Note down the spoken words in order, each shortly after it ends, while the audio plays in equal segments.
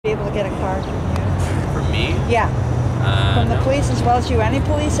to get a card from you? From me? Yeah. From the no. police as well as you. Any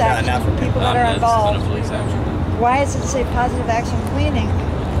police action for people that are involved. Police action. Why does it say positive action cleaning?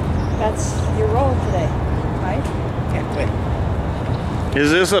 That's your role today, right? Yeah, wait.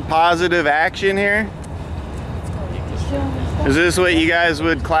 Is this a positive action here? Is this what you guys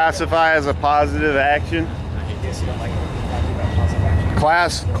would classify as a positive action? Yes, you don't like talking about positive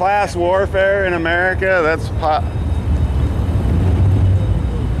action. Class warfare in America,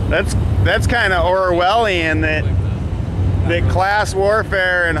 that's kind of Orwellian, that class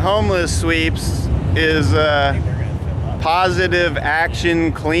warfare and homeless sweeps is positive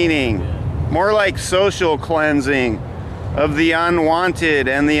action cleaning. More like social cleansing of the unwanted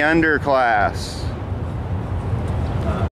and the underclass.